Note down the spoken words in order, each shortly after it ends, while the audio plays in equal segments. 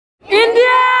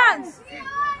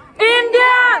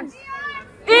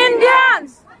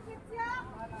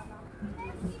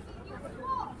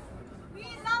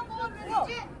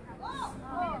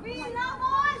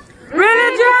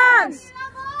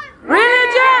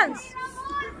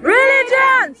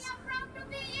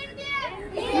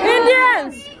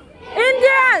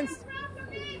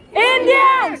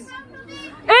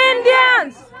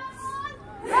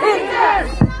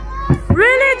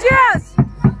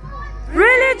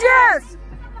religious.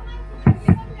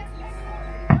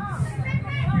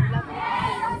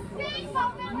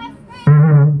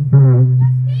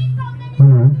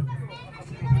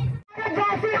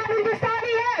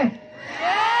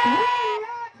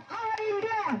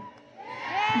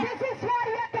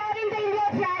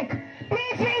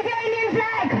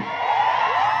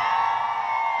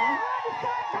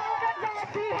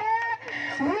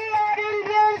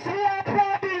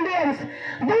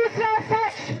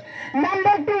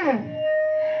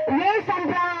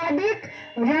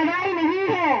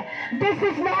 This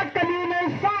is not communal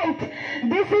fight.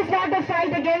 This is not a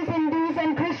fight against Hindus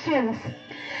and Christians.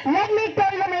 Let me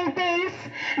tell the Maltese,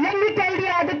 let me tell the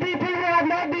other people who have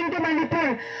not been to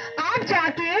Manipur. आप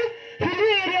जाके hilly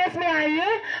areas में आइए,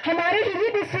 हमारे हिली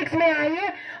districts में आइए,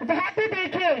 वहाँ पे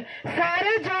देखिए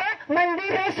सारे जो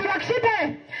मंदिर है सुरक्षित है.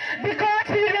 Because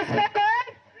we respect God.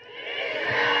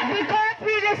 Because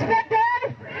we respect God.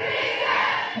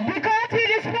 Because we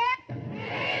respect.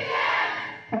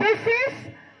 This is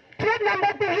truth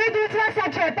number 2. ये दूसरा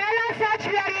सच है. पहला सच,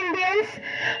 we are Indians.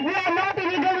 We are not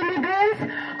illegal immigrants.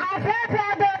 Our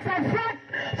forefathers have fought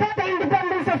for the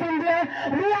independence of India.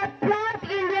 We are proud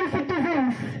Indian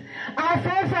citizens. Our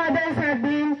forefathers have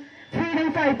been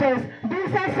freedom fighters.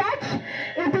 दूसरा सच,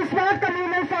 it is not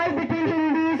communal fight between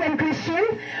Hindus and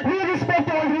Christians. We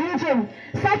respect all religion.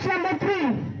 Such number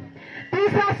 3.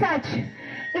 तीसरा सच,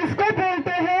 इसको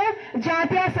बोलते हैं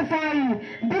जातीय सफाई.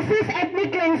 This is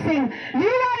ethnic cleansing.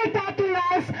 You are attacking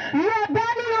us. You are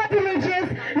burning our villages.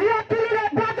 You are killing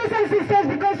our brothers and sisters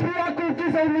because we are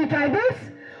Kuki-zo tribals.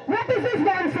 What is this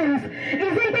nonsense?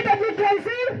 Isn't it ethnic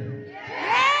cleansing?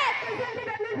 Yes. Isn't it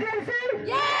ethnic cleansing?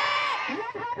 Yes.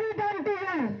 What have we done to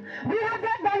you? We have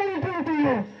not done anything to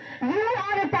you. You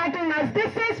are attacking us.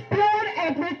 This is pure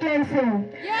ethnic cleansing.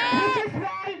 Yes. Which is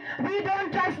why we don't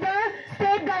trust the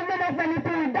state government of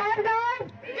Manipur. Down, down.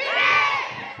 Yes.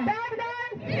 Down, down.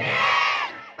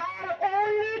 Yes. Our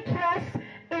only trust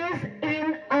is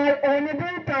in our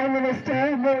honorable Prime Minister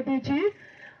Modi ji.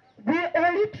 We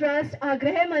only trust our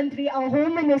Graha Mantri, our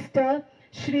Home Minister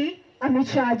Shri Amit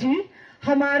Shah ji.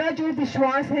 हमारा जो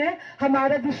विश्वास है,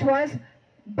 हमारा विश्वास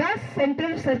बस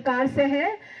central सरकार से है,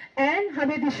 एंड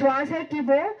हमें विश्वास है कि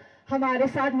वो हमारे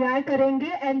साथ न्याय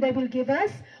करेंगे, and they will give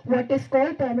us what is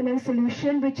called permanent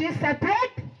solution, which is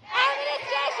separate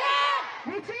administration.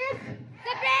 Which is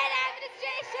separate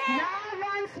administration. Now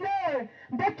once more,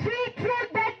 the three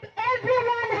truths that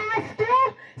everyone has to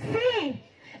see,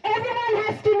 everyone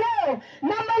has to know.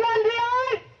 Number 1, we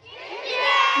are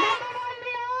India. Number 1,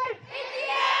 we are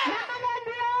India. Number 1,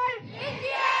 we are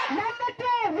India. Number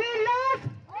 2, we love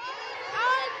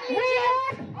all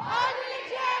religions. All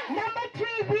religions. Number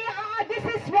 3, we are. This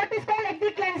is what is called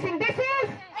ethnic cleansing. This is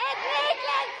ethnic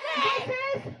cleansing. This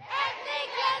is ethnic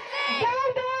cleansing. Down,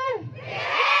 down.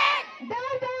 Yes.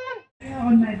 Down, down.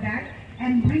 On my back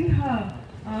and bring her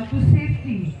to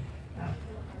safety.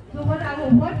 So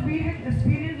what we had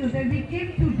experienced was that we came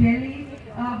to Delhi,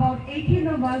 about 18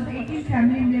 of us, 18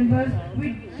 family members,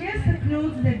 with just the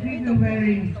clothes that we were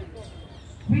wearing.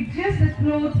 With just the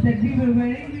clothes that we were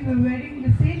wearing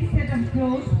the same set of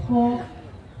clothes for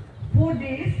 4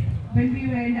 days when we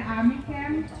were in the army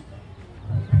camp.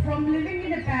 From living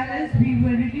in a palace, we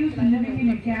were reduced to living in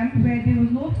a camp where there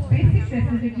was no basic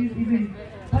facilities even.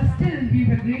 But still, we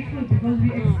were grateful because we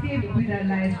escaped with our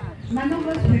lives. None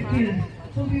of us were killed.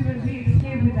 So we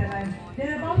escaped with our lives. There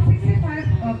are about 65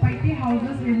 Paite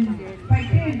houses in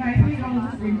Paite and Vaishnavi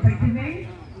houses in Paiteveng,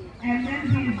 and then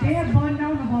they have burned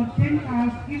down about 10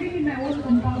 cars. Even in my own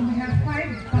compound, we have 5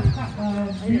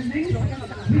 buildings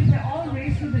which were all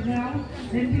razed to the ground.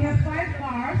 Then we have 5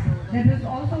 cars that was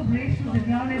also razed to the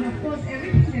ground, and of course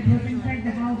everything that was inside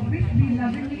the house, which we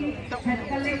lovingly had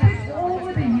collected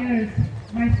over the years.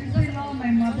 My sister-in-law,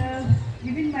 my mother.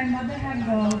 Even my mother had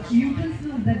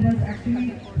utensils that was actually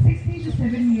 60 to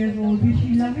 7 years old, which she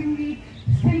lovingly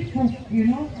still cooked,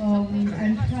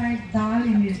 and fried dal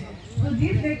in it. So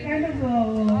these were kind of a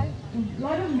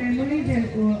lot of memories that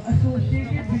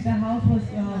associated with the house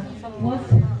was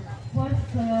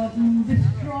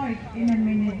destroyed in a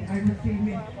minute, I would say,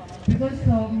 because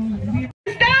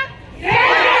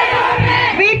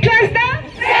we trust the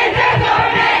central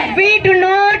government. We do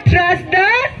not trust the.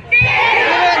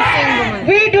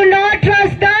 We do not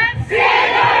trust the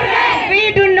state government. We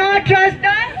do not trust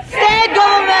the state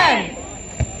government.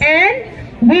 And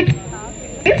we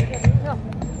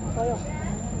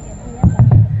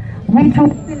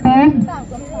truly believe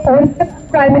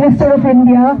Prime Minister of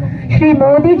India, Shri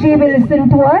Modi ji, will listen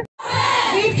to us.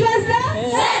 We trust the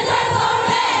central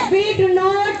government. We do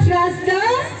not trust the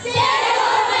state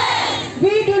government.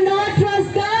 We do not trust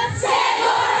the state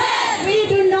government. We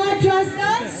do not trust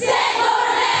the state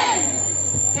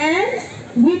and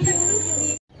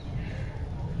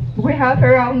we have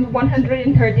around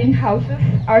 113 houses.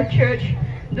 Our church,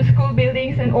 the school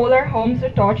buildings, and all our homes are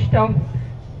torched down.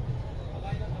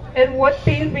 And what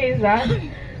pains me is that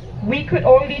we could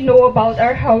only know about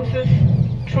our houses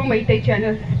through Meitei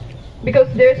channels because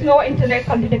there's no internet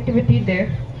connectivity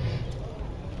there.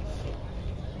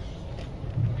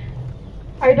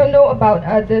 I don't know about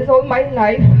others. All my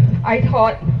life, I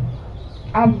thought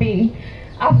I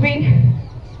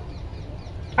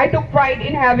took pride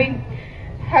in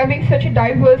having such a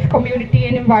diverse community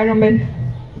and environment.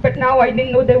 But now I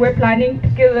didn't know they were planning to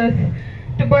kill us,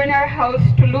 to burn our house,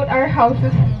 to loot our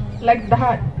houses like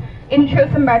that. In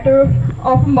just a matter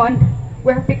of a month,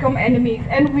 we have become enemies.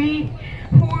 And we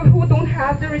who don't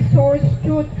have the resource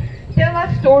to tell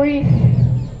our stories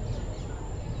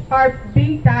are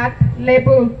being tagged,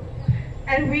 labeled,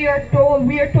 and we are told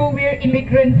we are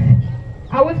immigrants.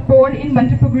 I was born in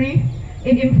Manipur,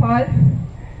 in Imphal,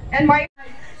 and my